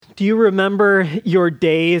Do you remember your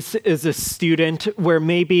days as a student where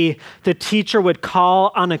maybe the teacher would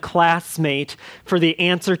call on a classmate for the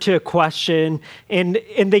answer to a question and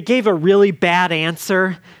they gave a really bad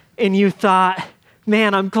answer and you thought,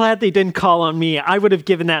 man, I'm glad they didn't call on me. I would have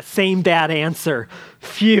given that same bad answer.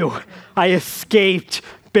 Phew, I escaped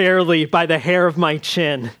barely by the hair of my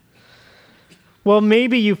chin. Well,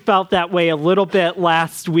 maybe you felt that way a little bit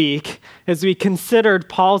last week as we considered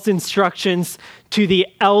Paul's instructions to the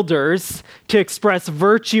elders to express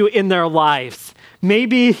virtue in their lives.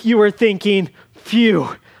 Maybe you were thinking,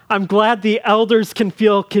 phew, I'm glad the elders can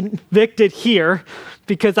feel convicted here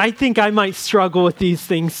because I think I might struggle with these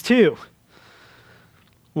things too.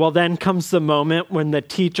 Well, then comes the moment when the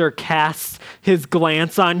teacher casts his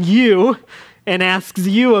glance on you and asks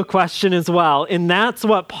you a question as well. And that's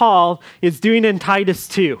what Paul is doing in Titus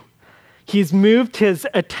 2. He's moved his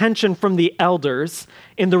attention from the elders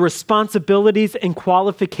in the responsibilities and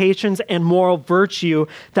qualifications and moral virtue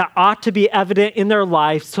that ought to be evident in their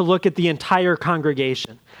lives to look at the entire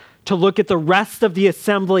congregation, to look at the rest of the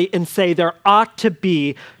assembly and say there ought to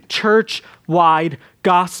be church-wide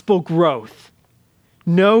gospel growth.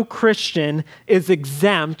 No Christian is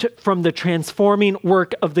exempt from the transforming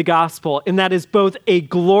work of the gospel, and that is both a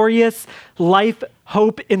glorious life,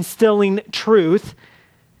 hope instilling truth,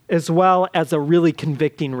 as well as a really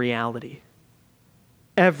convicting reality.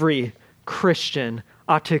 Every Christian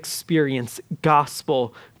ought to experience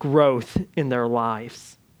gospel growth in their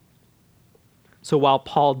lives. So while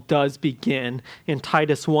Paul does begin in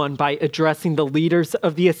Titus 1 by addressing the leaders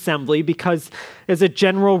of the assembly, because as a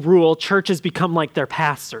general rule, churches become like their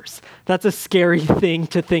pastors. That's a scary thing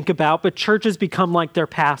to think about, but churches become like their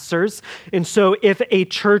pastors. And so if a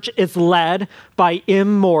church is led by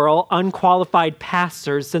immoral, unqualified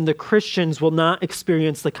pastors, then the Christians will not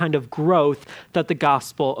experience the kind of growth that the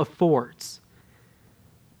gospel affords.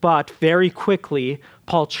 But very quickly,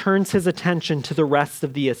 Paul turns his attention to the rest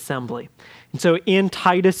of the assembly. And so in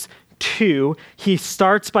Titus 2, he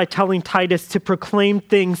starts by telling Titus to proclaim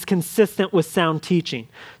things consistent with sound teaching.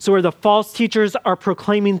 So where the false teachers are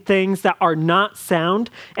proclaiming things that are not sound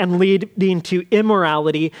and leading to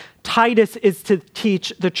immorality, Titus is to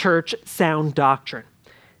teach the church sound doctrine.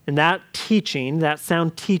 And that teaching, that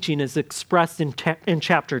sound teaching, is expressed in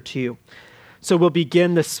chapter 2. So we'll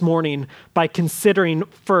begin this morning by considering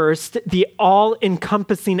first the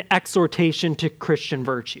all-encompassing exhortation to Christian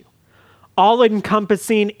virtue.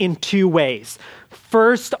 All-encompassing in two ways.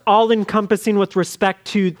 First, all-encompassing with respect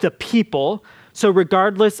to the people. So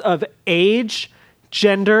regardless of age,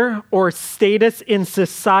 gender, or status in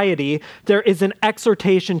society, there is an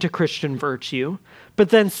exhortation to Christian virtue.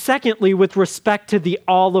 But then secondly, with respect to the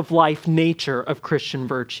all-of-life nature of Christian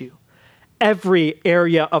virtue. Every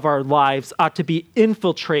area of our lives ought to be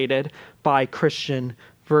infiltrated by Christian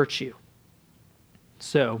virtue.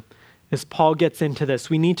 So, as Paul gets into this,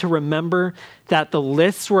 we need to remember that the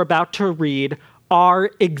lists we're about to read are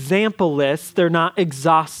example lists. They're not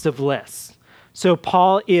exhaustive lists. So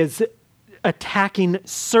Paul is attacking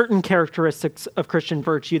certain characteristics of Christian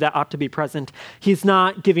virtue that ought to be present. He's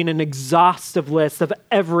not giving an exhaustive list of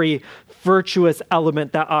every virtuous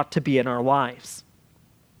element that ought to be in our lives.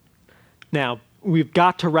 Now, we've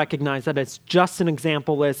got to recognize that it's just an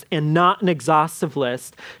example list and not an exhaustive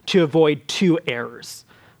list to avoid two errors.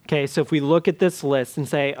 Okay, so if we look at this list and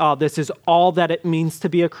say, oh, this is all that it means to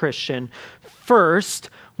be a Christian, first,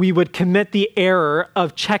 we would commit the error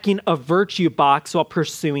of checking a virtue box while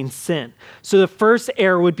pursuing sin. So the first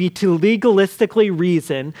error would be to legalistically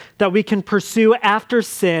reason that we can pursue after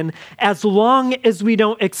sin as long as we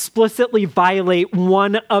don't explicitly violate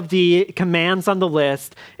one of the commands on the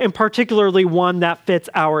list, and particularly one that fits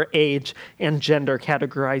our age and gender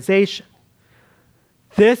categorization.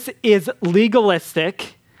 This is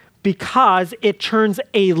legalistic because it turns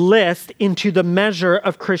a list into the measure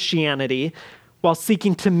of Christianity while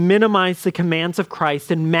seeking to minimize the commands of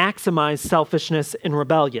Christ and maximize selfishness and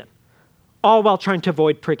rebellion, all while trying to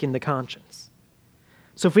avoid pricking the conscience.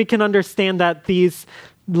 So if we can understand that these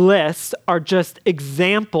lists are just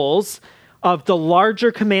examples of the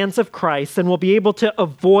larger commands of Christ, then we'll be able to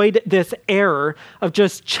avoid this error of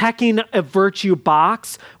just checking a virtue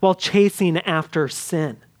box while chasing after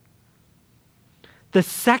sin. The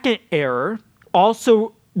second error,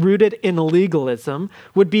 also rooted in legalism,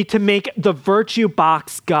 would be to make the virtue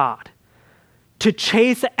box God, to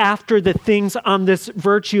chase after the things on this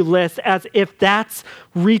virtue list as if that's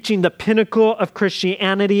reaching the pinnacle of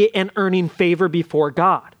Christianity and earning favor before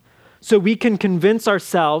God. So we can convince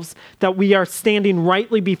ourselves that we are standing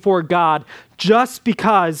rightly before God just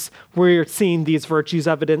because we're seeing these virtues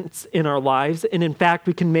evidence in our lives. And in fact,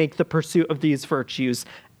 we can make the pursuit of these virtues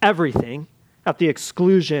everything at the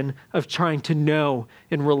exclusion of trying to know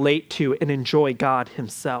and relate to and enjoy God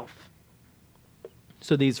himself.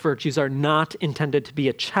 So these virtues are not intended to be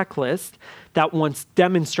a checklist that once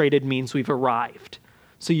demonstrated means we've arrived.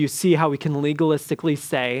 So you see how we can legalistically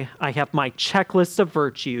say, I have my checklist of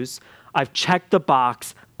virtues, I've checked the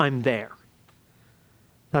box, I'm there.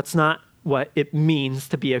 That's not what it means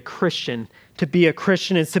to be a Christian. To be a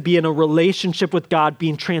Christian is to be in a relationship with God,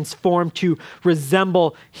 being transformed to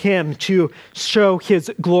resemble him, to show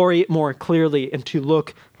his glory more clearly, and to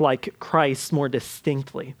look like Christ more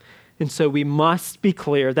distinctly. And so we must be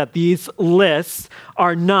clear that these lists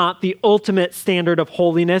are not the ultimate standard of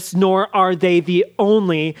holiness, nor are they the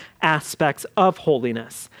only aspects of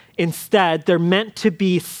holiness. Instead, they're meant to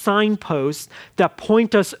be signposts that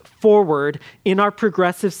point us forward in our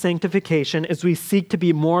progressive sanctification as we seek to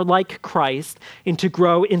be more like Christ and to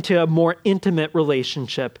grow into a more intimate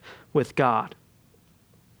relationship with God.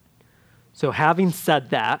 So having said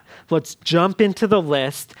that, let's jump into the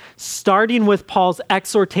list, starting with Paul's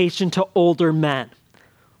exhortation to older men.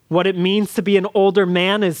 What it means to be an older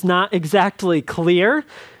man is not exactly clear,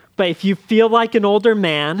 but if you feel like an older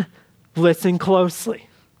man, listen closely.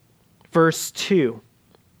 Verse 2,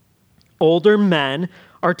 older men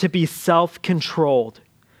are to be self-controlled,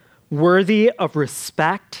 worthy of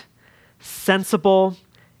respect, sensible,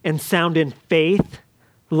 and sound in faith,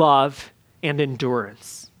 love, and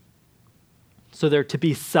endurance. So they're to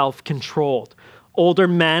be self-controlled. Older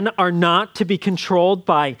men are not to be controlled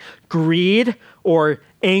by greed or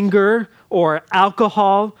anger or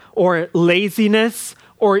alcohol or laziness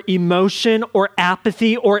or emotion or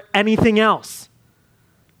apathy or anything else.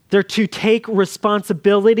 They're to take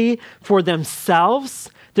responsibility for themselves.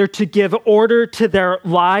 They're to give order to their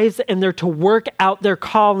lives, and they're to work out their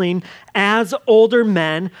calling as older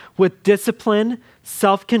men with discipline,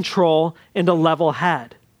 self-control, and a level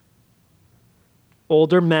head.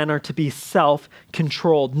 Older men are to be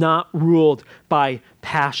self-controlled, not ruled by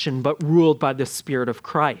passion, but ruled by the Spirit of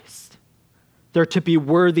Christ. They're to be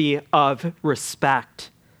worthy of respect.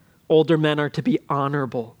 Older men are to be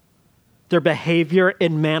honorable. Their behavior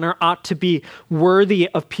and manner ought to be worthy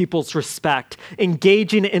of people's respect,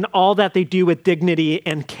 engaging in all that they do with dignity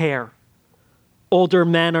and care. Older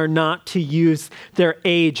men are not to use their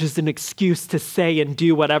age as an excuse to say and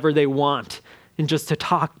do whatever they want, and just to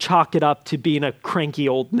chalk it up to being a cranky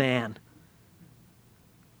old man.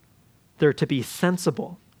 They're to be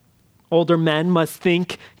sensible. Older men must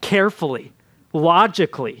think carefully,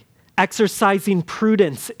 logically, exercising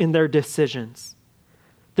prudence in their decisions.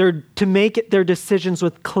 They're to make their decisions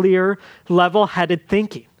with clear, level-headed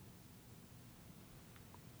thinking.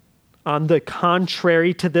 On the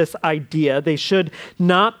contrary to this idea, they should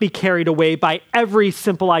not be carried away by every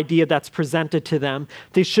simple idea that's presented to them.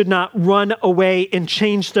 They should not run away and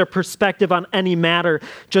change their perspective on any matter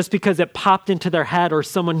just because it popped into their head or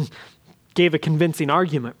someone gave a convincing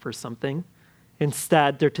argument for something.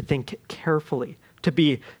 Instead, they're to think carefully, to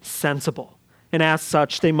be sensible. And as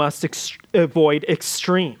such, they must avoid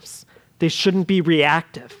extremes. They shouldn't be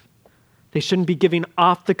reactive. They shouldn't be giving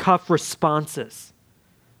off-the-cuff responses.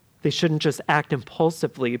 They shouldn't just act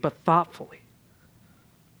impulsively, but thoughtfully.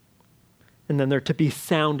 And then they're to be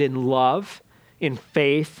sound in love, in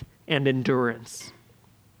faith, and endurance.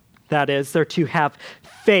 That is, they're to have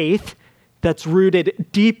faith that's rooted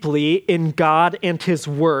deeply in God and his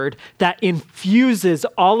word, that infuses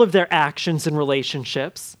all of their actions and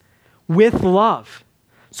relationships with love.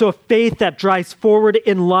 So a faith that drives forward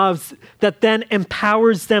in love, that then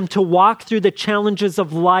empowers them to walk through the challenges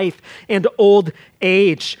of life and old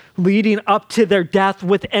age, leading up to their death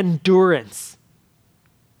with endurance.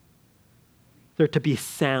 They're to be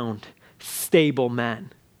sound, stable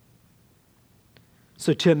men.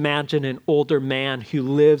 So to imagine an older man who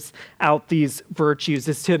lives out these virtues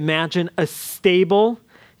is to imagine a stable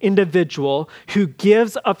individual who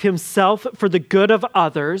gives of himself for the good of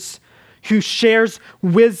others, who shares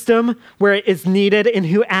wisdom where it is needed, and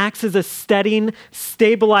who acts as a steadying,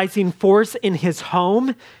 stabilizing force in his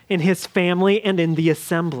home, in his family, and in the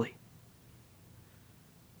assembly.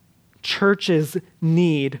 Churches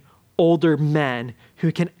need older men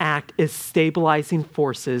who can act as stabilizing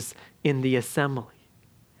forces in the assembly.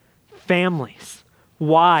 Families,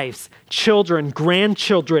 wives, children,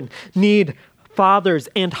 grandchildren need fathers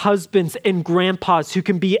and husbands and grandpas who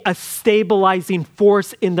can be a stabilizing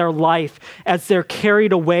force in their life as they're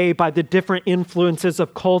carried away by the different influences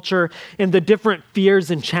of culture and the different fears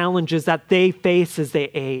and challenges that they face as they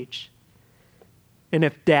age. And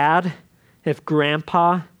if dad, if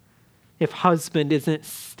grandpa, if husband isn't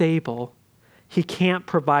stable, he can't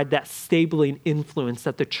provide that stabling influence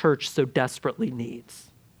that the church so desperately needs.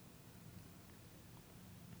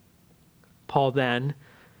 Paul then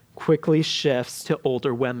quickly shifts to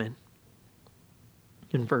older women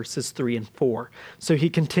in verses 3 and 4. So he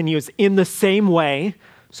continues, in the same way,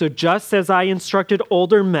 so just as I instructed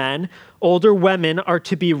older men, older women are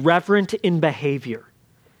to be reverent in behavior,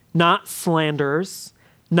 not slanderers,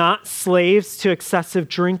 not slaves to excessive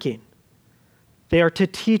drinking. They are to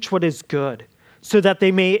teach what is good, so that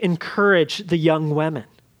they may encourage the young women.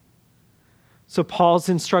 So Paul's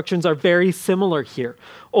instructions are very similar here.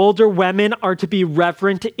 Older women are to be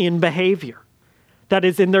reverent in behavior. That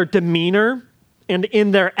is, in their demeanor and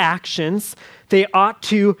in their actions, they ought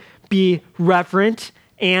to be reverent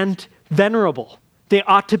and venerable. They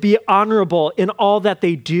ought to be honorable in all that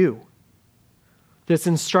they do. This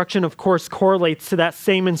instruction, of course, correlates to that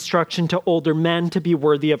same instruction to older men to be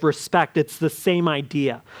worthy of respect. It's the same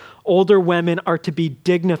idea. Older women are to be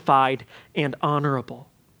dignified and honorable.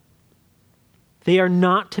 They are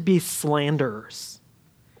not to be slanderers.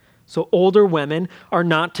 So older women are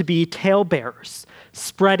not to be talebearers,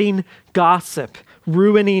 spreading gossip,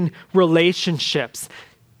 ruining relationships,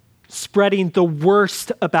 spreading the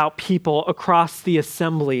worst about people across the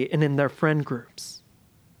assembly and in their friend groups.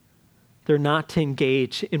 They're not to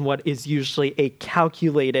engage in what is usually a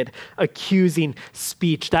calculated, accusing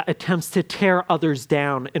speech that attempts to tear others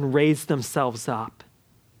down and raise themselves up.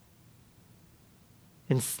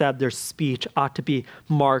 Instead, their speech ought to be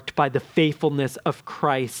marked by the faithfulness of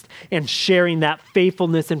Christ and sharing that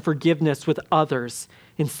faithfulness and forgiveness with others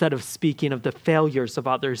instead of speaking of the failures of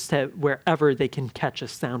others to wherever they can catch a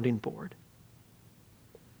sounding board.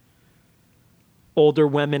 Older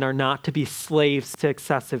women are not to be slaves to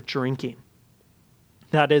excessive drinking.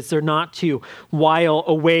 That is, they're not to while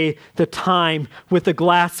away the time with a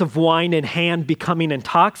glass of wine in hand, becoming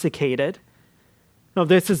intoxicated. Now,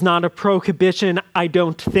 this is not a prohibition, I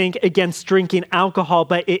don't think, against drinking alcohol,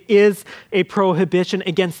 but it is a prohibition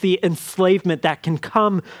against the enslavement that can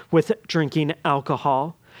come with drinking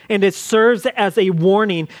alcohol. And it serves as a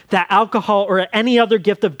warning that alcohol or any other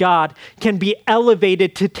gift of God can be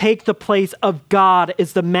elevated to take the place of God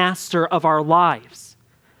as the master of our lives.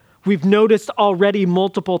 We've noticed already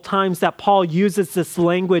multiple times that Paul uses this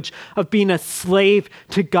language of being a slave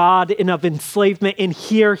to God and of enslavement. And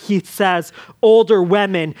here he says, older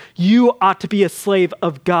women, you ought to be a slave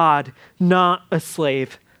of God, not a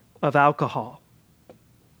slave of alcohol.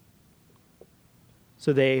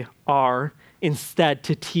 So they are instead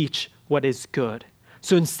to teach what is good.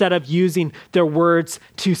 So instead of using their words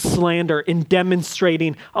to slander and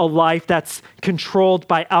demonstrating a life that's controlled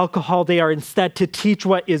by alcohol, they are instead to teach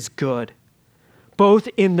what is good. Both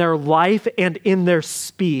in their life and in their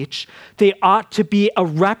speech, they ought to be a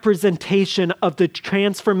representation of the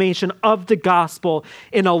transformation of the gospel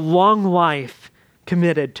in a long life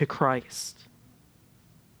committed to Christ.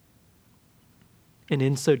 And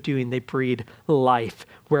in so doing, they breathe life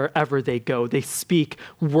wherever they go. They speak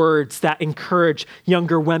words that encourage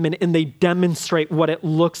younger women, and they demonstrate what it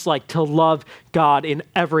looks like to love God in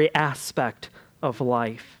every aspect of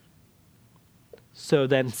life. So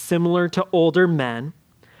then, similar to older men,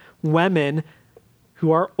 women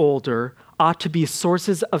who are older ought to be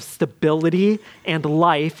sources of stability and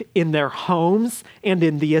life in their homes and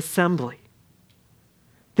in the assembly.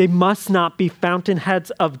 They must not be fountainheads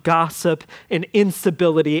of gossip and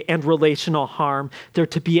instability and relational harm. They're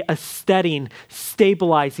to be a steadying,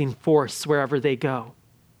 stabilizing force wherever they go.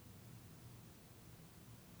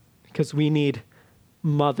 Because we need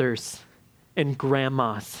mothers and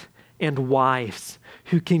grandmas and wives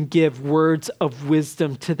who can give words of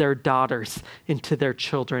wisdom to their daughters and to their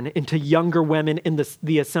children and to younger women in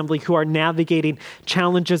the assembly who are navigating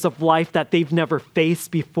challenges of life that they've never faced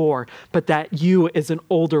before, but that you as an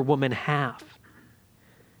older woman have.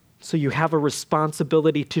 So you have a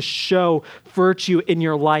responsibility to show virtue in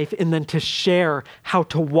your life and then to share how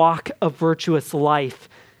to walk a virtuous life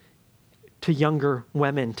to younger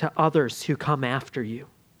women, to others who come after you.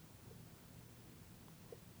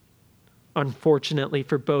 Unfortunately,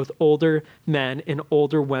 for both older men and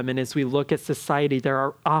older women, as we look at society, there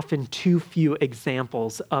are often too few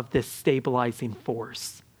examples of this stabilizing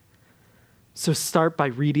force. So start by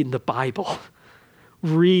reading the Bible.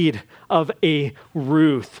 Read of a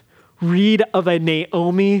Ruth. Read of a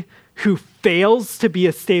Naomi who fails to be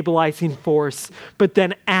a stabilizing force, but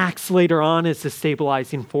then acts later on as a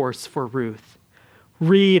stabilizing force for Ruth.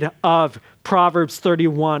 Read of Proverbs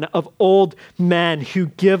 31, of old men who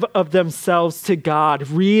give of themselves to God.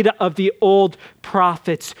 Read of the old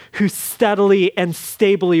prophets who steadily and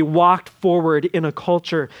stably walked forward in a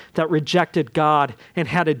culture that rejected God and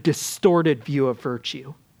had a distorted view of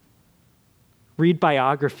virtue. Read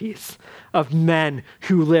biographies of men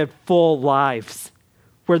who lived full lives,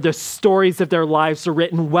 where the stories of their lives are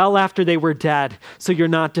written well after they were dead, so you're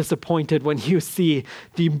not disappointed when you see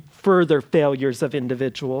the further failures of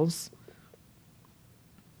individuals.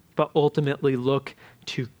 But ultimately look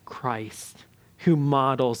to Christ, who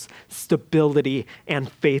models stability and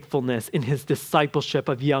faithfulness in his discipleship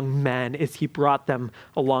of young men as he brought them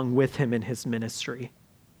along with him in his ministry.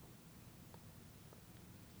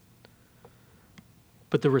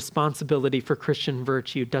 But the responsibility for Christian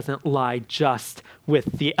virtue doesn't lie just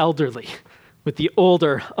with the elderly, with the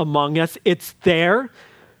older among us. It's there,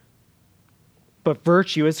 but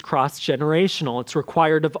virtue is cross-generational. It's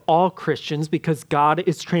required of all Christians because God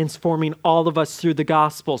is transforming all of us through the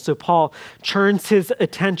gospel. So Paul turns his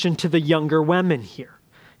attention to the younger women here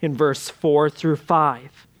in verse 4 through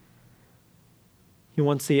 5. He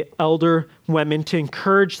wants the elder women to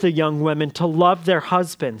encourage the young women to love their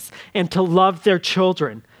husbands and to love their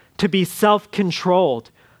children, to be self-controlled,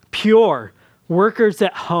 pure, workers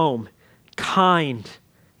at home, kind,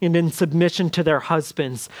 and in submission to their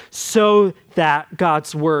husbands, so that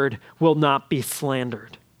God's word will not be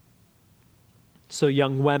slandered. So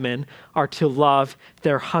young women are to love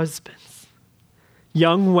their husbands.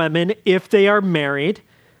 Young women, if they are married,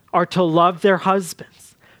 are to love their husbands.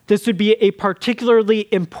 This would be a particularly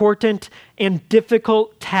important and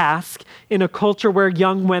difficult task in a culture where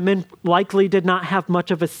young women likely did not have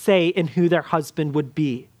much of a say in who their husband would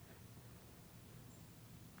be.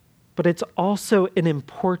 But it's also an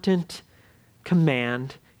important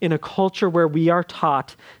command in a culture where we are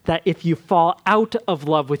taught that if you fall out of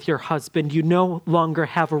love with your husband, you no longer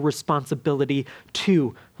have a responsibility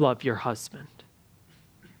to love your husband.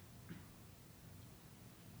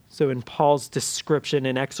 So in Paul's description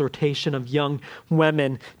and exhortation of young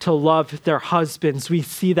women to love their husbands, we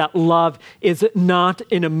see that love is not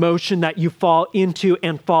an emotion that you fall into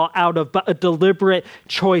and fall out of, but a deliberate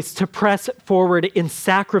choice to press forward in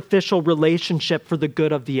sacrificial relationship for the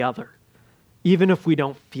good of the other, even if we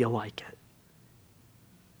don't feel like it.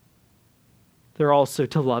 They're also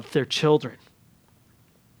to love their children.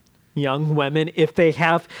 Young women, if they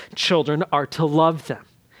have children, are to love them,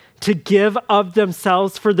 to give of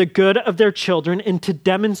themselves for the good of their children, and to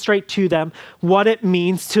demonstrate to them what it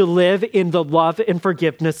means to live in the love and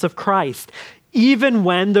forgiveness of Christ, even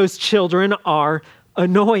when those children are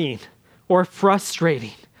annoying or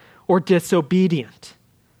frustrating or disobedient.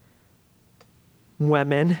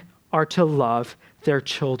 Women are to love their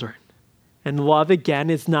children. And love,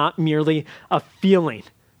 again, is not merely a feeling,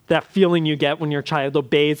 that feeling you get when your child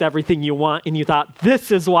obeys everything you want and you thought,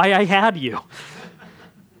 this is why I had you.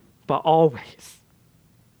 But always.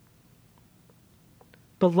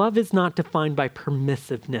 But love is not defined by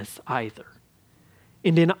permissiveness either.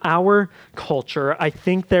 And in our culture, I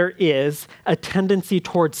think there is a tendency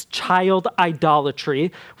towards child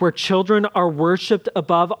idolatry, where children are worshiped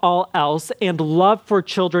above all else, and love for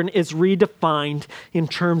children is redefined in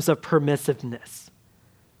terms of permissiveness,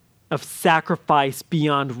 of sacrifice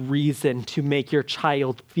beyond reason to make your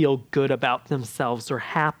child feel good about themselves or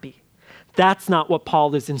happy. That's not what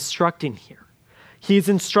Paul is instructing here. He's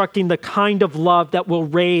instructing the kind of love that will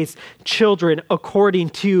raise children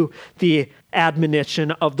according to the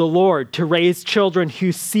admonition of the Lord, to raise children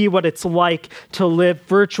who see what it's like to live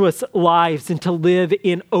virtuous lives and to live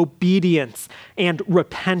in obedience and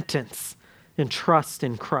repentance and trust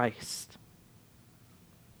in Christ.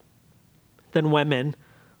 Then women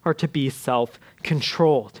are to be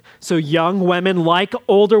self-controlled. So young women, like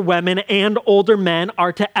older women and older men,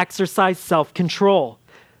 are to exercise self-control.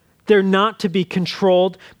 They're not to be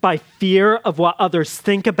controlled by fear of what others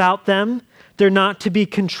think about them. They're not to be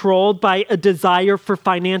controlled by a desire for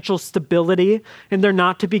financial stability, and they're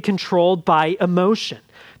not to be controlled by emotion.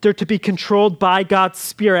 They're to be controlled by God's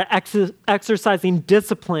Spirit, exercising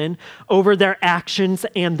discipline over their actions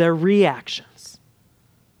and their reactions.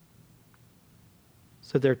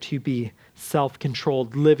 So they're to be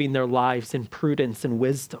self-controlled, living their lives in prudence and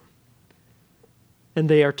wisdom. And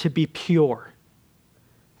they are to be pure.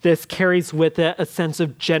 This carries with it a sense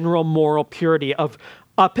of general moral purity, of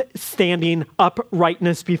upstanding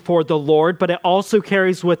uprightness before the Lord, but it also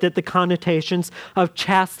carries with it the connotations of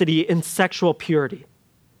chastity and sexual purity.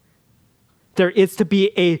 There is to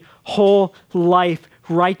be a whole life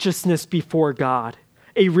righteousness before God,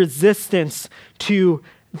 a resistance to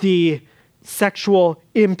the sexual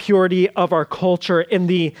impurity of our culture and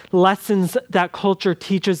the lessons that culture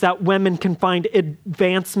teaches that women can find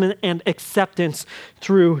advancement and acceptance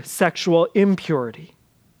through sexual impurity.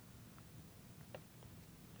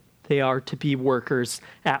 They are to be workers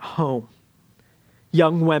at home.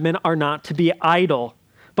 Young women are not to be idle,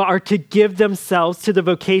 but are to give themselves to the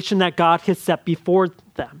vocation that God has set before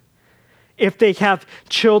them. If they have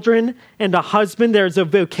children and a husband, there's a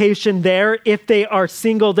vocation there. If they are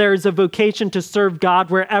single, there is a vocation to serve God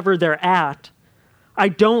wherever they're at. I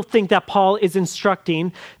don't think that Paul is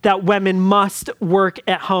instructing that women must work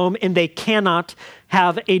at home and they cannot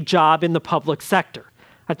have a job in the public sector.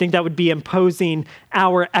 I think that would be imposing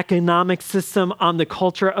our economic system on the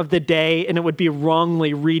culture of the day, and it would be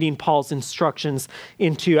wrongly reading Paul's instructions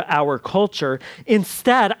into our culture.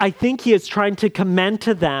 Instead, I think he is trying to commend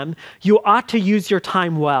to them, you ought to use your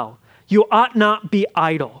time well. You ought not be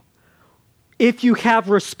idle. If you have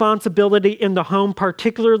responsibility in the home,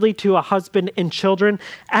 particularly to a husband and children,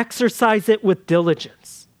 exercise it with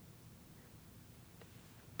diligence.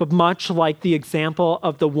 But much like the example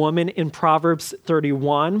of the woman in Proverbs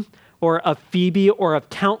 31, or of Phoebe, or of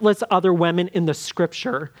countless other women in the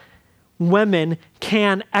scripture, women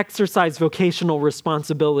can exercise vocational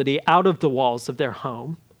responsibility out of the walls of their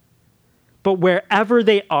home. But wherever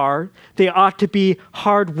they ought to be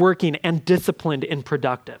hardworking and disciplined and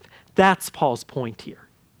productive. That's Paul's point here.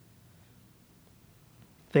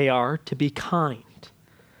 They are to be kind.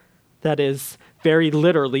 That is, very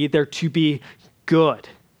literally, they're to be good.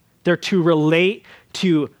 They're to relate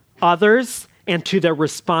to others and to their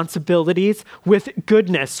responsibilities with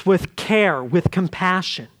goodness, with care, with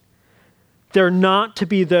compassion. They're not to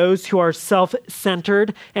be those who are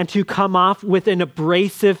self-centered and to come off with an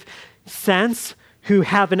abrasive sense, who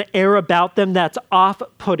have an air about them that's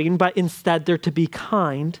off-putting, but instead they're to be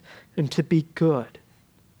kind and to be good.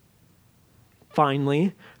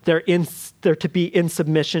 Finally, they're to be in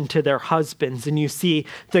submission to their husbands. And you see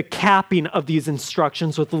the capping of these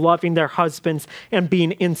instructions with loving their husbands and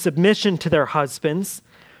being in submission to their husbands.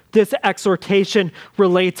 This exhortation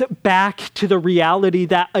relates back to the reality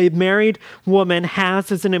that a married woman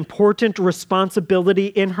has as an important responsibility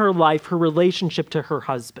in her life, her relationship to her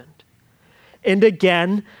husband. And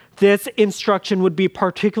again, this instruction would be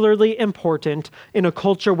particularly important in a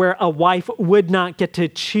culture where a wife would not get to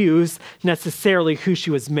choose necessarily who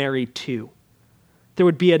she was married to. There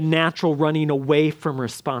would be a natural running away from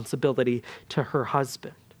responsibility to her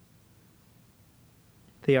husband.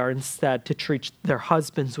 They are instead to treat their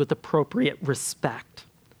husbands with appropriate respect.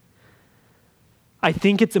 I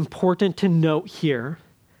think it's important to note here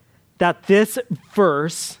that this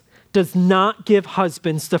verse does not give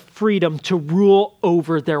husbands the freedom to rule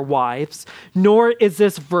over their wives, nor is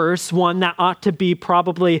this verse one that ought to be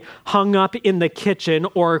probably hung up in the kitchen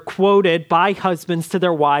or quoted by husbands to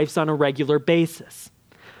their wives on a regular basis.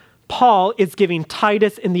 Paul is giving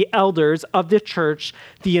Titus and the elders of the church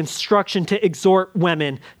the instruction to exhort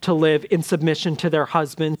women to live in submission to their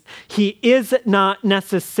husbands. He is not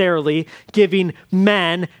necessarily giving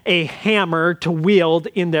men a hammer to wield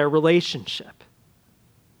in their relationship.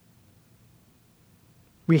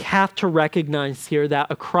 We have to recognize here that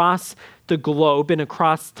across the globe and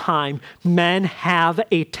across time, men have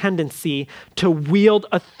a tendency to wield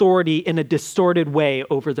authority in a distorted way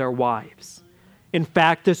over their wives. In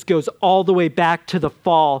fact, this goes all the way back to the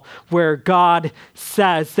fall, where God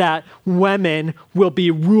says that women will be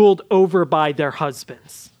ruled over by their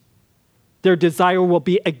husbands. Their desire will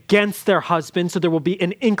be against their husbands, so there will be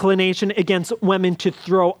an inclination against women to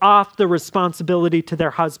throw off the responsibility to their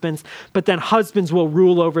husbands, but then husbands will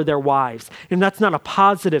rule over their wives. And that's not a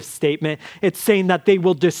positive statement. It's saying that they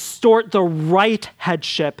will distort the right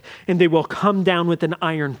headship and they will come down with an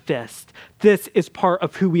iron fist. This is part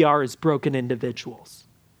of who we are as broken individuals.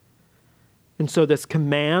 And so this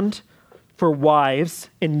command for wives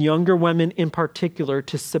and younger women in particular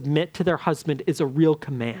to submit to their husband is a real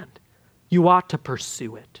command. You ought to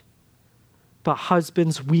pursue it. But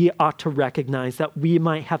husbands, we ought to recognize that we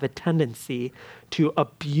might have a tendency to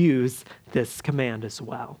abuse this command as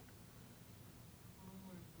well.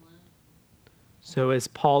 So as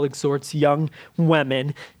Paul exhorts young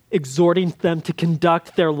women, exhorting them to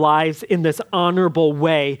conduct their lives in this honorable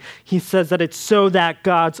way, he says that it's so that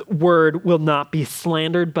God's word will not be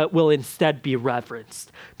slandered, but will instead be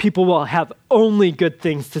reverenced. People will have only good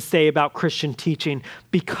things to say about Christian teaching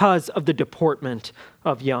because of the deportment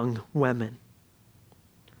of young women.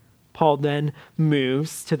 Paul then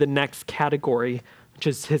moves to the next category, which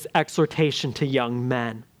is his exhortation to young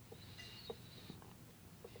men.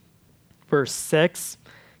 Verse 6,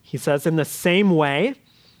 he says, in the same way,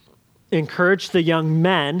 encourage the young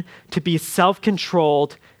men to be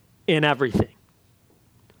self-controlled in everything.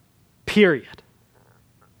 Period.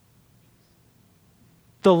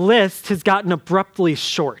 The list has gotten abruptly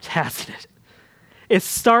short, hasn't it? It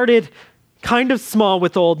started kind of small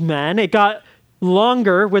with old men. It got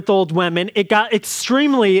longer with old women. It got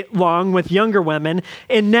extremely long with younger women.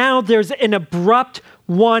 And now there's an abrupt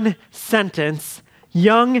one sentence.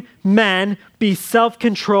 young men, be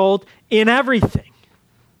self-controlled in everything.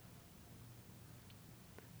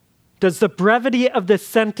 Does the brevity of this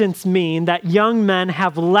sentence mean that young men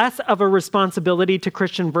have less of a responsibility to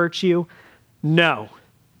Christian virtue? No,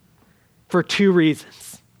 for two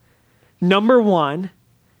reasons. Number one,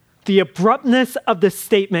 the abruptness of the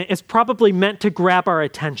statement is probably meant to grab our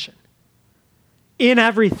attention. In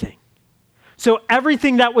everything. So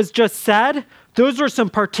everything that was just said, those were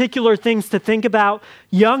some particular things to think about.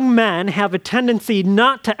 Young men have a tendency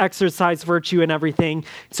not to exercise virtue in everything,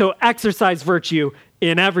 so exercise virtue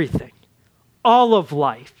in everything. All of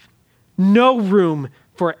life. No room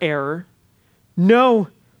for error. No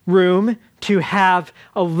room to have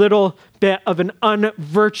a little bit of an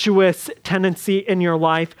unvirtuous tendency in your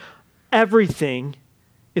life. Everything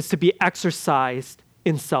is to be exercised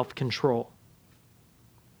in self-control.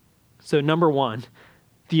 So number one,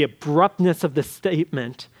 the abruptness of the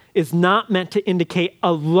statement is not meant to indicate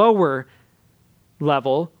a lower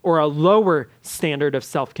level or a lower standard of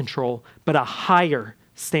self-control, but a higher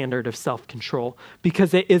standard of self-control,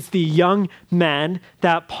 because it is the young men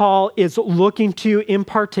that Paul is looking to in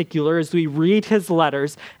particular as we read his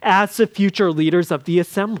letters as the future leaders of the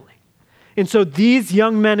assembly. And so these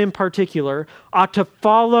young men in particular ought to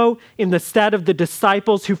follow in the stead of the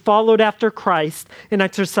disciples who followed after Christ in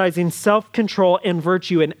exercising self-control and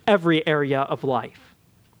virtue in every area of life.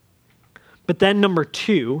 But then number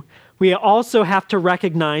two, we also have to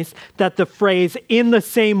recognize that the phrase "in the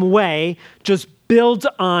same way" just builds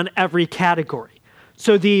on every category.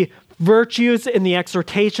 So the virtues and the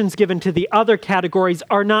exhortations given to the other categories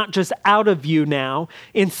are not just out of view now.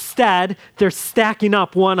 Instead, they're stacking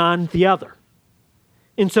up one on the other.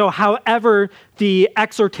 And so however the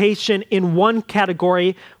exhortation in one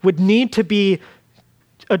category would need to be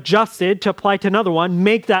adjusted to apply to another one,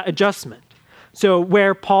 make that adjustment. So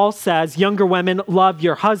where Paul says, younger women, love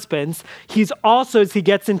your husbands, he's also, as he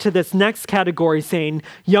gets into this next category, saying,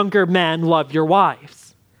 younger men, love your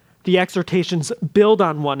wives. The exhortations build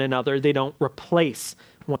on one another. They don't replace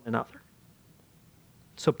one another.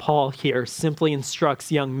 So Paul here simply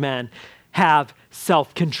instructs young men, have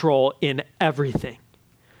self-control in everything.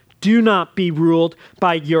 Do not be ruled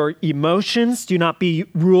by your emotions. Do not be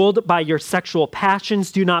ruled by your sexual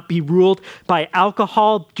passions. Do not be ruled by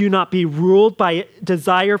alcohol. Do not be ruled by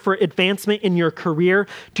desire for advancement in your career.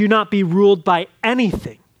 Do not be ruled by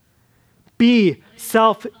anything. Be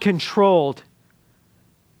self-controlled.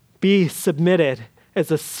 Be submitted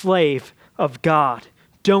as a slave of God.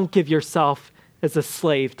 Don't give yourself as a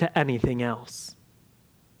slave to anything else.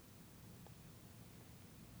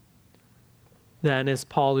 Then, as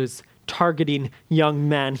Paul is targeting young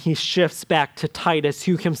men, he shifts back to Titus,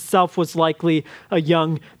 who himself was likely a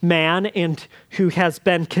young man and who has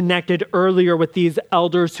been connected earlier with these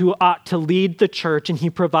elders who ought to lead the church, and he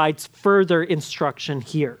provides further instruction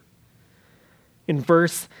here. In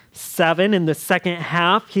verse 7, in the second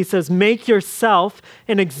half, he says, make yourself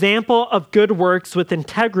an example of good works with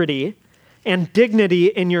integrity and dignity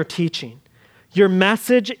in your teaching. Your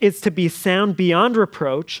message is to be sound beyond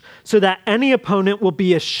reproach so that any opponent will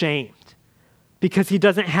be ashamed because he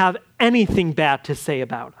doesn't have anything bad to say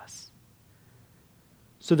about us.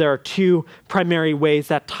 So there are two primary ways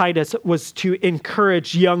that Titus was to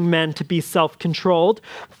encourage young men to be self-controlled.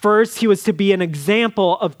 First, he was to be an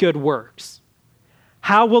example of good works.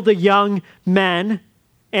 How will the young men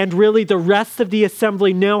and really the rest of the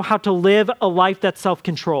assembly know how to live a life that's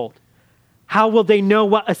self-controlled? How will they know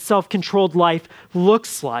what a self-controlled life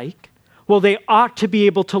looks like? Well, they ought to be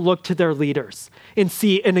able to look to their leaders and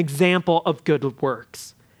see an example of good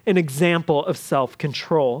works, an example of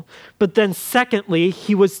self-control. But then secondly,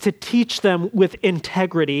 he was to teach them with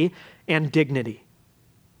integrity and dignity.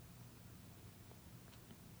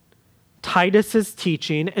 Titus's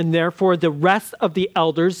teaching, and therefore the rest of the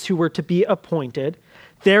elders who were to be appointed,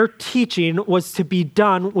 their teaching was to be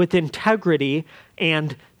done with integrity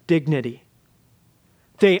and dignity.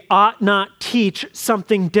 They ought not teach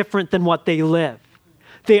something different than what they live.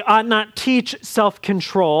 They ought not teach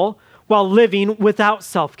self-control while living without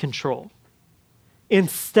self-control.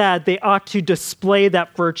 Instead, they ought to display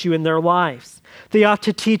that virtue in their lives. They ought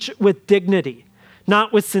to teach with dignity,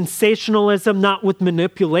 not with sensationalism, not with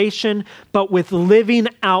manipulation, but with living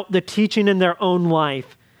out the teaching in their own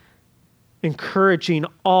life, encouraging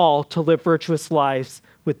all to live virtuous lives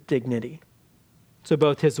with dignity. So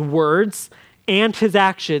both his words and his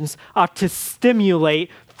actions ought to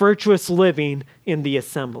stimulate virtuous living in the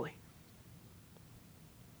assembly.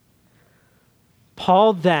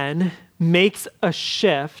 Paul then makes a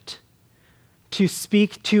shift to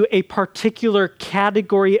speak to a particular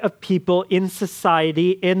category of people in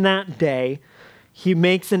society in that day. he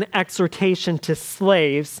makes an exhortation to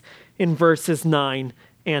slaves in verses 9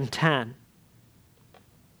 and 10.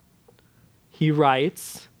 He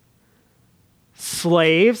writes,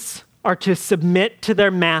 slaves are to submit to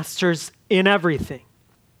their masters in everything,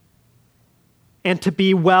 and to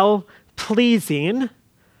be well-pleasing,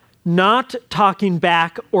 not talking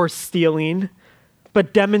back or stealing,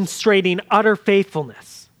 but demonstrating utter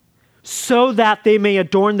faithfulness, so that they may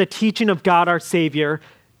adorn the teaching of God our Savior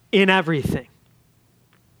in everything.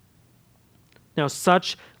 Now,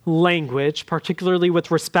 such language, particularly with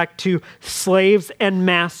respect to slaves and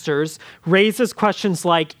masters, raises questions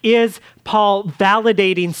like, is Paul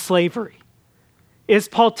validating slavery? Is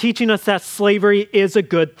Paul teaching us that slavery is a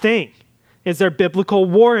good thing? Is there biblical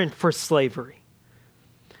warrant for slavery?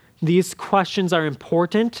 These questions are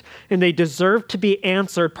important and they deserve to be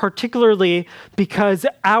answered, particularly because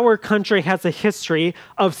our country has a history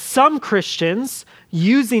of some Christians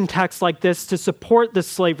using texts like this to support the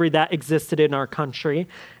slavery that existed in our country,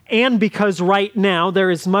 and because right now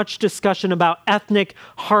there is much discussion about ethnic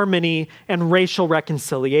harmony and racial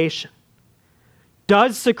reconciliation.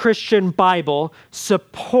 Does the Christian Bible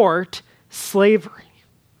support slavery?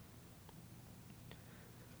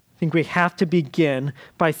 I think we have to begin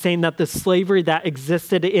by saying that the slavery that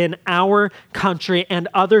existed in our country and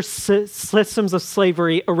other systems of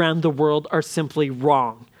slavery around the world are simply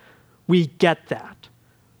wrong. We get that.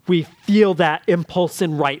 We feel that impulse,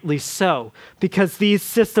 and rightly so, because these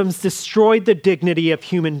systems destroyed the dignity of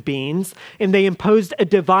human beings and they imposed a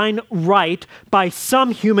divine right by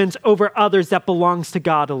some humans over others that belongs to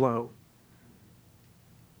God alone.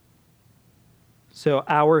 So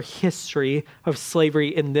our history of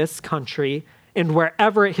slavery in this country and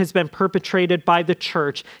wherever it has been perpetrated by the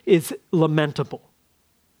church is lamentable.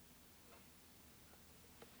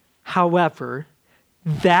 However,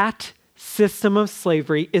 that system of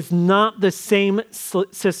slavery is not the same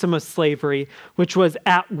system of slavery which was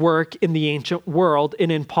at work in the ancient world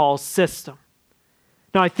and in Paul's system.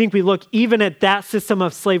 Now, I think we look even at that system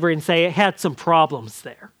of slavery and say it had some problems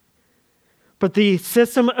there. But the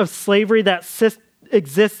system of slavery that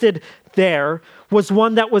existed there was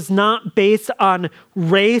one that was not based on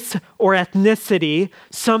race or ethnicity.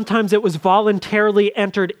 Sometimes it was voluntarily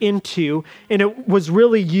entered into, and it was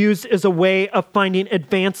really used as a way of finding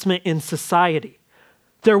advancement in society.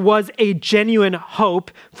 There was a genuine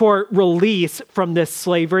hope for release from this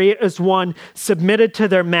slavery as one submitted to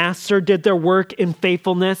their master, did their work in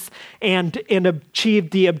faithfulness, and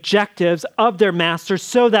achieved the objectives of their master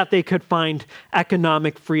so that they could find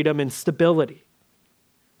economic freedom and stability.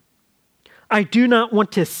 I do not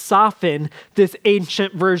want to soften this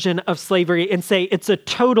ancient version of slavery and say it's a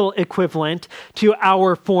total equivalent to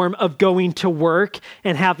our form of going to work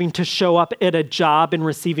and having to show up at a job and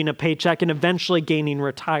receiving a paycheck and eventually gaining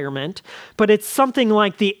retirement. But it's something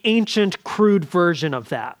like the ancient crude version of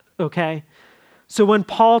that, okay? So when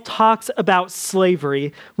Paul talks about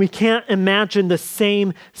slavery, we can't imagine the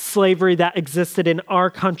same slavery that existed in our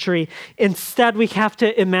country. Instead, we have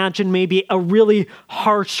to imagine maybe a really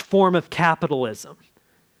harsh form of capitalism,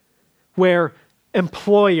 where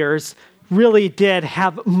employers really did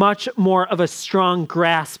have much more of a strong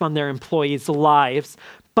grasp on their employees' lives,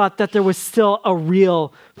 but that there was still a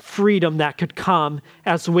real freedom that could come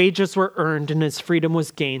as wages were earned and as freedom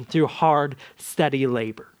was gained through hard, steady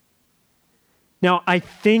labor. Now, I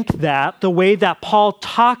think that the way that Paul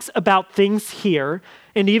talks about things here,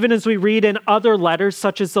 and even as we read in other letters,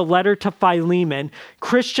 such as the letter to Philemon,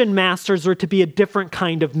 Christian masters are to be a different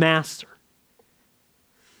kind of master.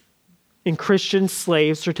 And Christian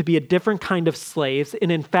slaves are to be a different kind of slaves.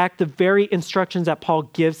 And in fact, the very instructions that Paul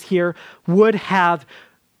gives here would have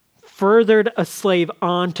furthered a slave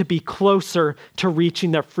on to be closer to reaching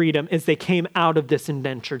their freedom as they came out of this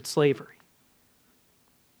indentured slavery.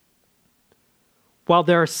 While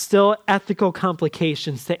there are still ethical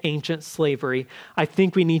complications to ancient slavery, I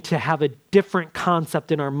think we need to have a different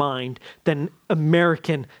concept in our mind than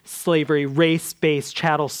American slavery, race-based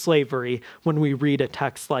chattel slavery, when we read a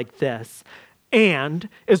text like this. And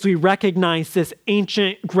as we recognize this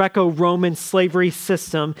ancient Greco-Roman slavery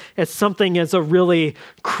system as something as a really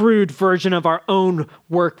crude version of our own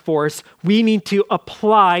workforce, we need to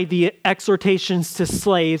apply the exhortations to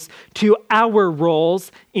slaves to our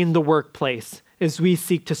roles in the workplace, as we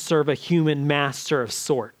seek to serve a human master of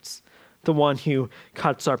sorts, the one who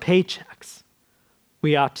cuts our paychecks.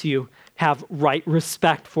 We ought to have right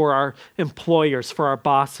respect for our employers, for our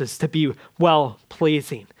bosses, to be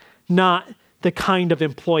well-pleasing, not the kind of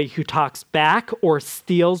employee who talks back or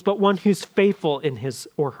steals, but one who's faithful in his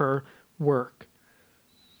or her work.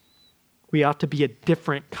 We ought to be a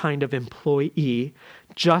different kind of employee,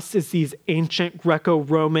 just as these ancient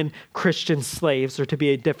Greco-Roman Christian slaves are to be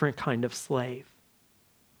a different kind of slave.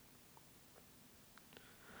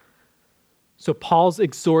 So Paul's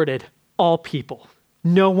exhorted all people.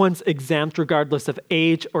 No one's exempt, regardless of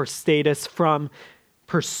age or status, from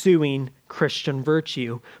pursuing Christian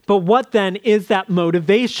virtue. But what then is that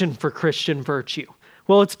motivation for Christian virtue?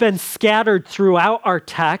 Well, it's been scattered throughout our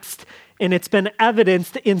text, and it's been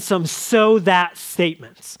evidenced in some so that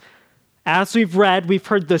statements. As we've read, we've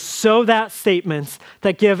heard the so that statements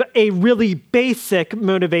that give a really basic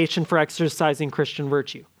motivation for exercising Christian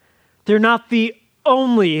virtue. They're not the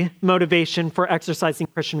only motivation for exercising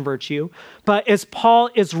Christian virtue, but as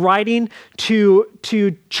Paul is writing to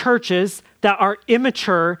churches that are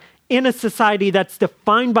immature in a society that's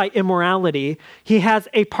defined by immorality, he has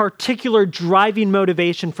a particular driving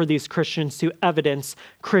motivation for these Christians to evidence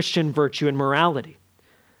Christian virtue and morality.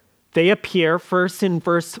 They appear first in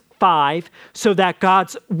verse 5, so that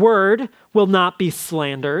God's word will not be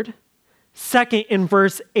slandered. Second, in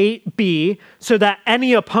verse 8b, so that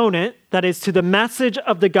any opponent, that is to the message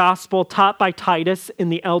of the gospel taught by Titus and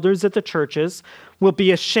the elders at the churches, will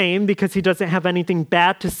be ashamed because he doesn't have anything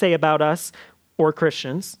bad to say about us or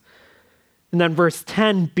Christians. And then verse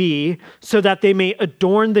 10b, so that they may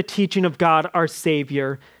adorn the teaching of God our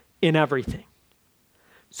Savior in everything.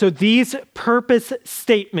 So these purpose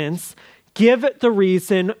statements give the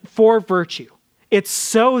reason for virtue. It's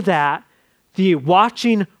so that the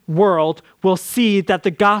watching world will see that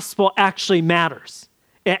the gospel actually matters.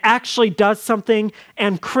 It actually does something,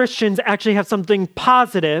 and Christians actually have something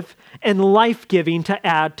positive and life-giving to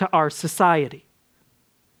add to our society.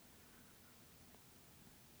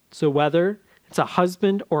 So whether it's a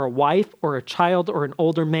husband or a wife or a child or an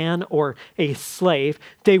older man or a slave,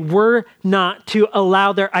 they were not to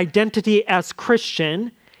allow their identity as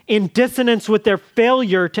Christian, in dissonance with their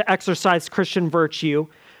failure to exercise Christian virtue,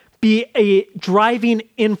 be a driving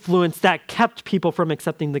influence that kept people from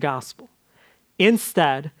accepting the gospel.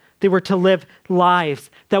 Instead, they were to live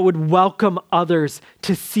lives that would welcome others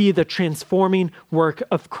to see the transforming work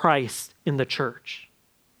of Christ in the church.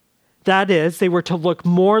 That is, they were to look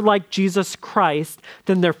more like Jesus Christ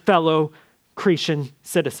than their fellow Cretan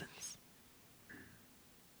citizens.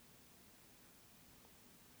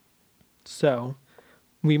 So,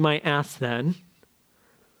 we might ask then,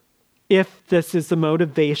 if this is the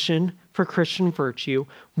motivation for Christian virtue,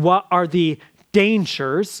 what are the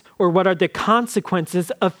dangers or what are the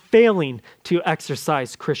consequences of failing to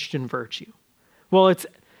exercise Christian virtue? Well, it's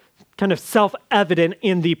kind of self-evident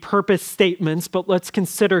in the purpose statements, but let's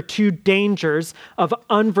consider two dangers of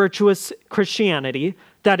unvirtuous Christianity.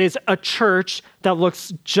 That is, a church that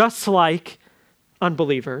looks just like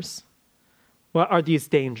unbelievers. What are these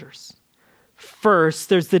dangers? First,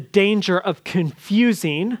 there's the danger of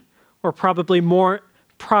confusing, or probably more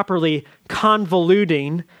properly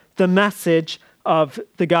convoluting, the message of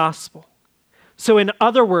the gospel. So in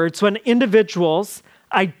other words, when individuals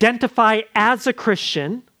identify as a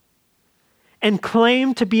Christian and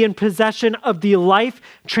claim to be in possession of the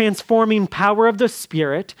life-transforming power of the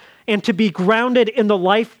Spirit and to be grounded in the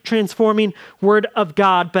life-transforming Word of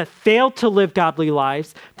God, but fail to live godly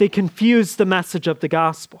lives, they confuse the message of the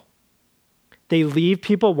gospel. They leave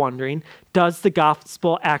people wondering, does the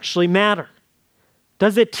gospel actually matter?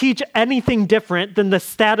 Does it teach anything different than the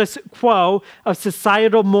status quo of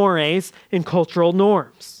societal mores and cultural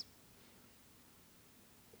norms?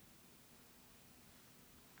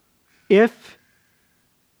 If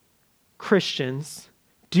Christians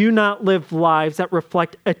do not live lives that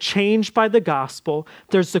reflect a change by the gospel,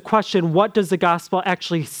 there's the question, what does the gospel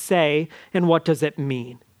actually say and what does it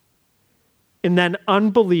mean? And then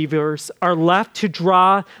unbelievers are left to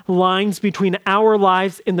draw lines between our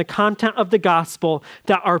lives and the content of the gospel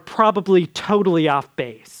that are probably totally off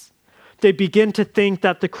base. They begin to think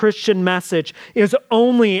that the Christian message is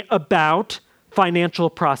only about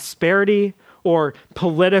financial prosperity or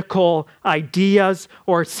political ideas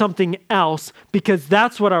or something else, because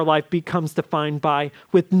that's what our life becomes defined by,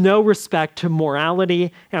 with no respect to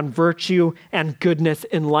morality and virtue and goodness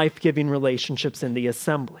in life-giving relationships in the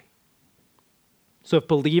assembly. So if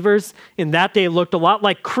believers in that day looked a lot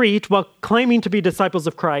like Crete while claiming to be disciples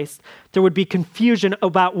of Christ, there would be confusion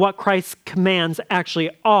about what Christ's commands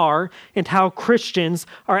actually are and how Christians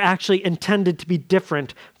are actually intended to be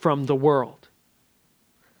different from the world.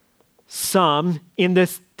 Some in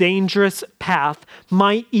this dangerous path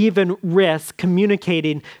might even risk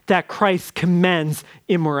communicating that Christ commends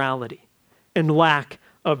immorality and lack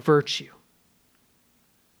of virtue.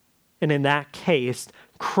 And in that case,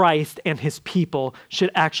 Christ and his people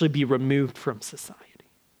should actually be removed from society.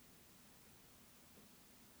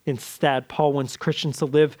 Instead, Paul wants Christians to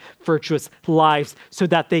live virtuous lives so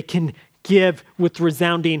that they can give with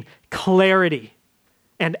resounding clarity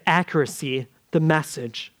and accuracy the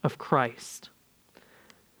message of Christ.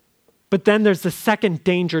 But then there's the second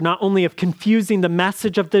danger, not only of confusing the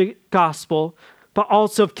message of the gospel, but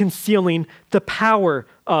also of concealing the power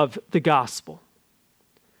of the gospel.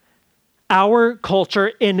 Our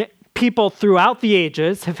culture and people throughout the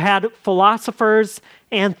ages have had philosophers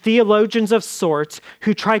and theologians of sorts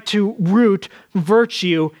who try to root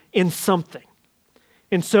virtue in something.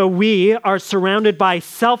 And so we are surrounded by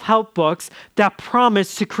self-help books that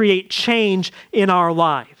promise to create change in our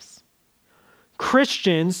lives.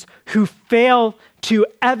 Christians who fail to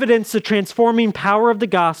evidence the transforming power of the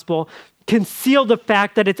gospel conceal the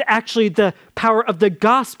fact that it's actually the power of the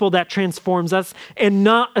gospel that transforms us and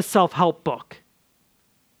not a self-help book.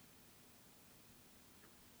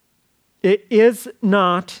 It is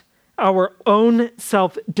not our own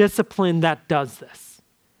self-discipline that does this.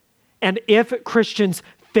 And if Christians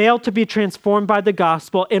fail to be transformed by the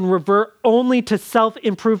gospel and revert only to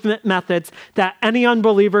self-improvement methods that any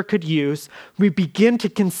unbeliever could use, we begin to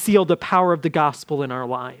conceal the power of the gospel in our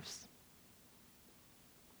lives.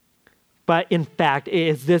 But in fact, it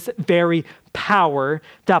is this very power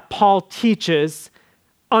that Paul teaches,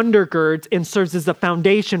 undergirds, and serves as the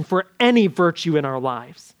foundation for any virtue in our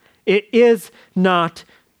lives. It is not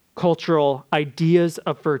cultural ideas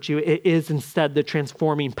of virtue. It is instead the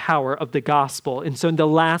transforming power of the gospel. And so in the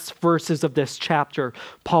last verses of this chapter,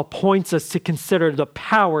 Paul points us to consider the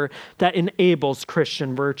power that enables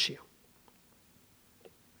Christian virtue.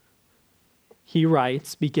 He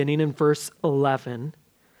writes, beginning in verse 11,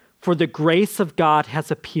 "For the grace of God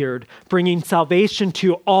has appeared, bringing salvation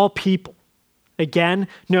to all people." Again,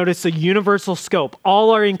 notice a universal scope.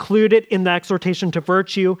 All are included in the exhortation to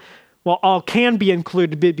virtue. Well, all can be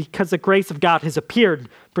included because the grace of God has appeared,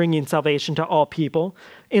 bringing salvation to all people,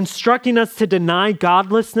 instructing us to deny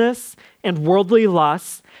godlessness and worldly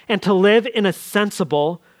lusts, and to live in a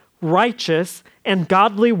sensible, righteous, and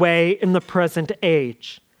godly way in the present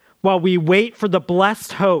age, while we wait for the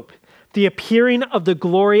blessed hope, the appearing of the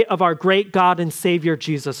glory of our great God and Savior,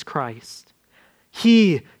 Jesus Christ.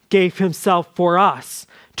 He gave himself for us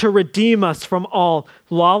to redeem us from all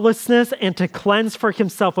lawlessness and to cleanse for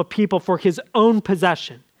himself a people for his own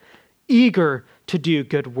possession, eager to do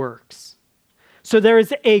good works. So there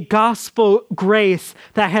is a gospel grace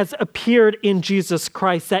that has appeared in Jesus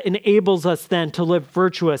Christ that enables us then to live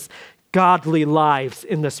virtuous, godly lives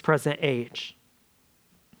in this present age.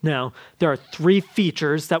 Now, there are three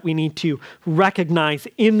features that we need to recognize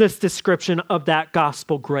in this description of that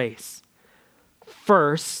gospel grace.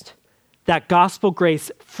 First, that gospel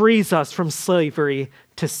grace frees us from slavery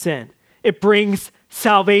to sin. It brings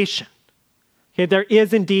salvation. Okay, there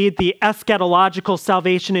is indeed the eschatological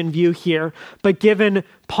salvation in view here, but given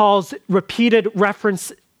Paul's repeated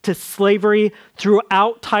reference to slavery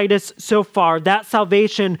throughout Titus so far, that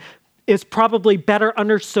salvation is probably better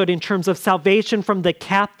understood in terms of salvation from the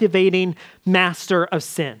captivating master of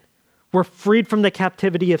sin. We're freed from the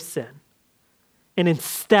captivity of sin, and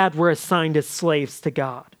instead we're assigned as slaves to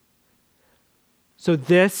God. So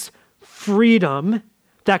this freedom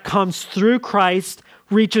that comes through Christ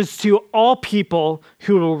reaches to all people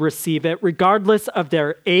who will receive it, regardless of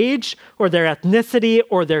their age or their ethnicity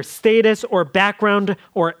or their status or background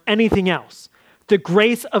or anything else. The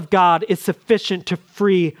grace of God is sufficient to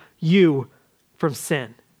free you from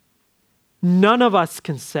sin. None of us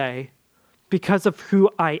can say, because of who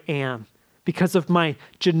I am, because of my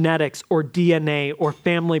genetics or DNA or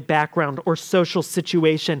family background or social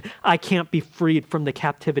situation, I can't be freed from the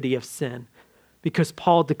captivity of sin. Because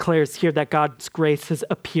Paul declares here that God's grace has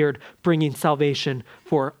appeared, bringing salvation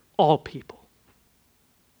for all people.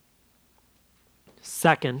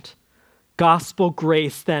 Second, gospel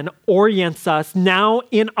grace then orients us now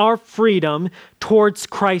in our freedom towards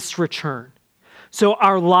Christ's return. So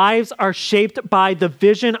our lives are shaped by the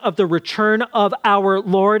vision of the return of our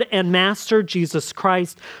Lord and Master Jesus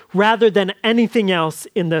Christ rather than anything else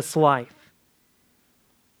in this life.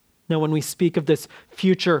 Now, when we speak of this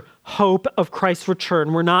future hope of Christ's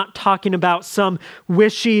return, we're not talking about some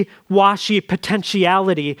wishy-washy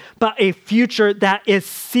potentiality, but a future that is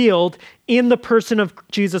sealed in the person of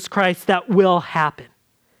Jesus Christ that will happen.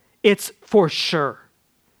 It's for sure.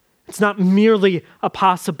 It's not merely a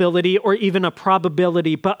possibility or even a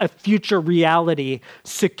probability, but a future reality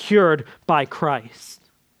secured by Christ.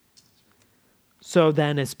 So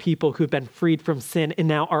then, as people who've been freed from sin and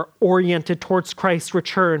now are oriented towards Christ's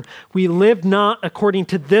return, we live not according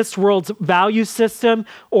to this world's value system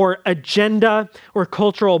or agenda or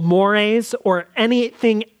cultural mores or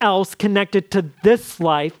anything else connected to this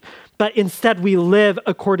life, but instead we live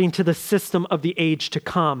according to the system of the age to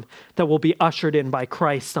come that will be ushered in by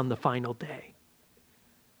Christ on the final day.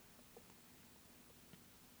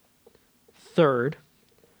 Third,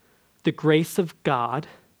 the grace of God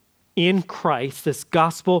in Christ, this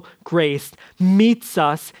gospel grace, meets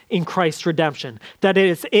us in Christ's redemption. That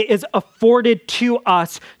is, it is afforded to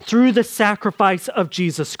us through the sacrifice of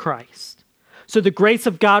Jesus Christ. So the grace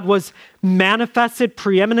of God was manifested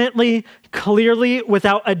preeminently, clearly,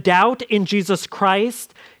 without a doubt in Jesus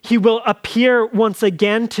Christ. He will appear once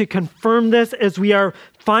again to confirm this as we are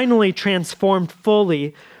finally transformed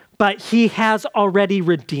fully, but he has already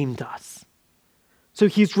redeemed us. So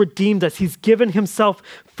he's redeemed us. He's given himself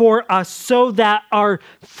for us so that our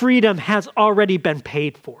freedom has already been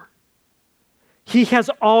paid for. He has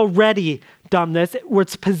already done this.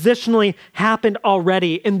 It's positionally happened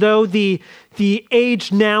already. And though the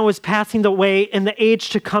age now is passing away and the age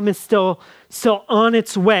to come is still on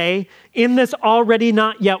its way, in this already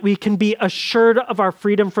not yet, we can be assured of our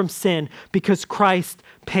freedom from sin because Christ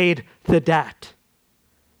paid the debt.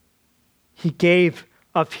 He gave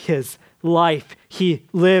of his life. He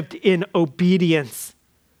lived in obedience.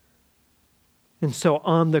 And so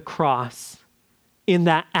on the cross, in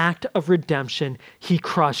that act of redemption, he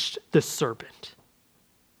crushed the serpent.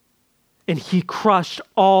 And he crushed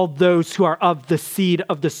all those who are of the seed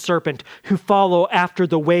of the serpent, who follow after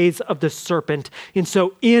the ways of the serpent. And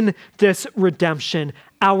so in this redemption,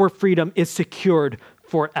 our freedom is secured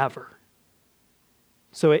forever.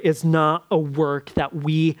 So it is not a work that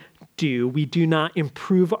we do. We do not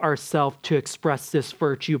improve ourselves to express this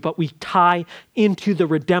virtue, but we tie into the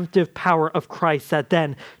redemptive power of Christ that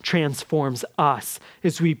then transforms us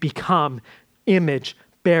as we become image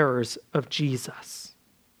bearers of Jesus.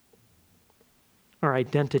 Our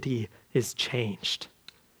identity is changed.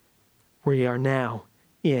 We are now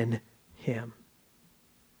in him.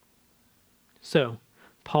 So,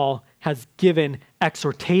 Paul has given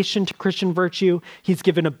exhortation to Christian virtue. He's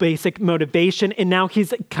given a basic motivation, and now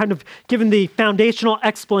he's kind of given the foundational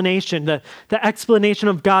explanation, the explanation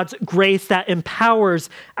of God's grace that empowers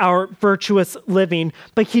our virtuous living.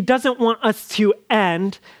 But he doesn't want us to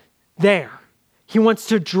end there. He wants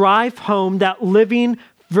to drive home that living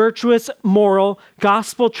virtuous, moral,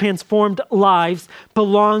 gospel-transformed lives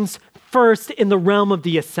belongs first in the realm of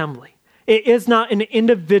the assembly. It is not an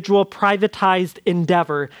individual privatized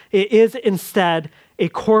endeavor. It is instead a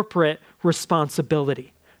corporate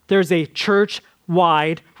responsibility. There's a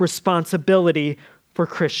church-wide responsibility for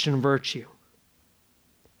Christian virtue.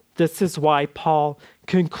 This is why Paul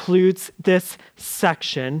concludes this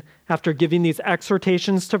section after giving these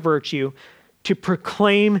exhortations to virtue to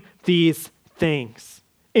proclaim these things.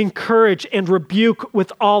 Encourage and rebuke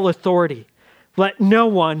with all authority. Let no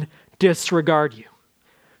one disregard you.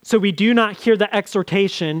 So we do not hear the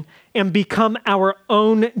exhortation and become our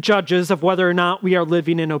own judges of whether or not we are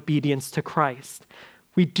living in obedience to Christ.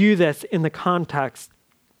 We do this in the context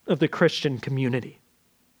of the Christian community.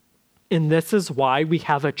 And this is why we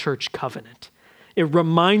have a church covenant. It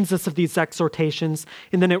reminds us of these exhortations,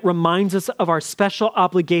 and then it reminds us of our special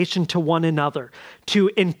obligation to one another, to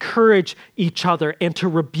encourage each other and to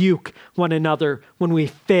rebuke one another when we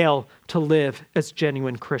fail to live as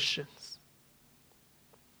genuine Christians.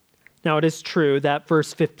 Now, it is true that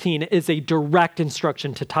verse 15 is a direct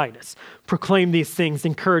instruction to Titus. Proclaim these things,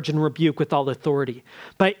 encourage and rebuke with all authority.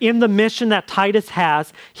 But in the mission that Titus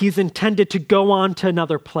has, he's intended to go on to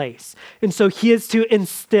another place. And so he is to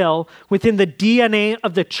instill within the DNA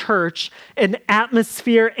of the church an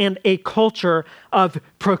atmosphere and a culture of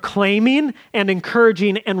proclaiming and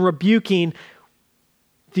encouraging and rebuking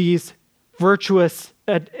these virtuous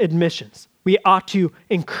admissions. We ought to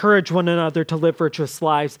encourage one another to live virtuous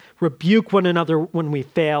lives, rebuke one another when we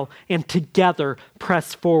fail, and together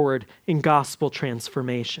press forward in gospel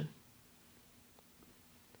transformation.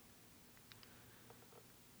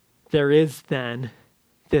 There is then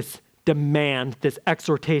this demand, this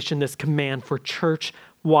exhortation, this command for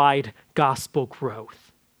church-wide gospel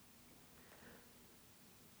growth.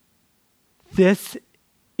 This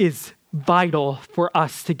is vital for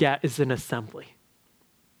us to get as an assembly.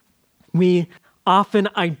 We often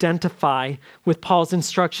identify with Paul's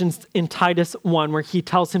instructions in Titus 1, where he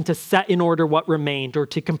tells him to set in order what remained or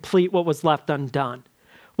to complete what was left undone.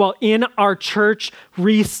 Well, in our church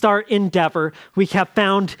restart endeavor, we have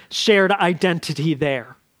found shared identity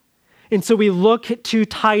there. And so we look to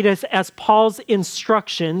Titus as Paul's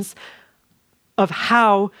instructions of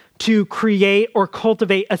how to create or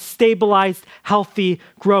cultivate a stabilized, healthy,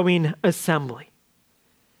 growing assembly.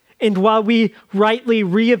 And while we rightly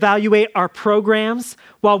reevaluate our programs,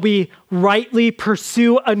 while we rightly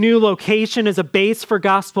pursue a new location as a base for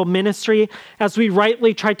gospel ministry, as we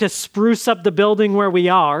rightly try to spruce up the building where we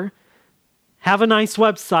are, have a nice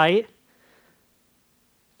website,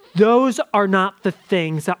 those are not the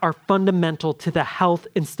things that are fundamental to the health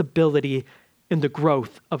and stability and the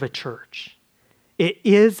growth of a church. It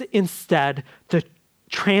is instead the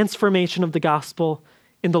transformation of the gospel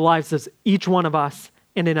in the lives of each one of us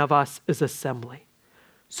and in of us as assembly.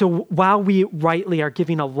 So while we rightly are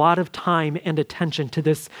giving a lot of time and attention to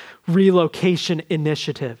this relocation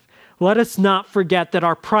initiative, let us not forget that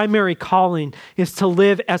our primary calling is to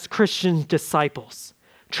live as Christian disciples,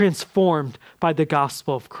 transformed by the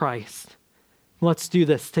gospel of Christ. Let's do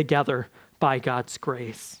this together by God's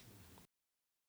grace.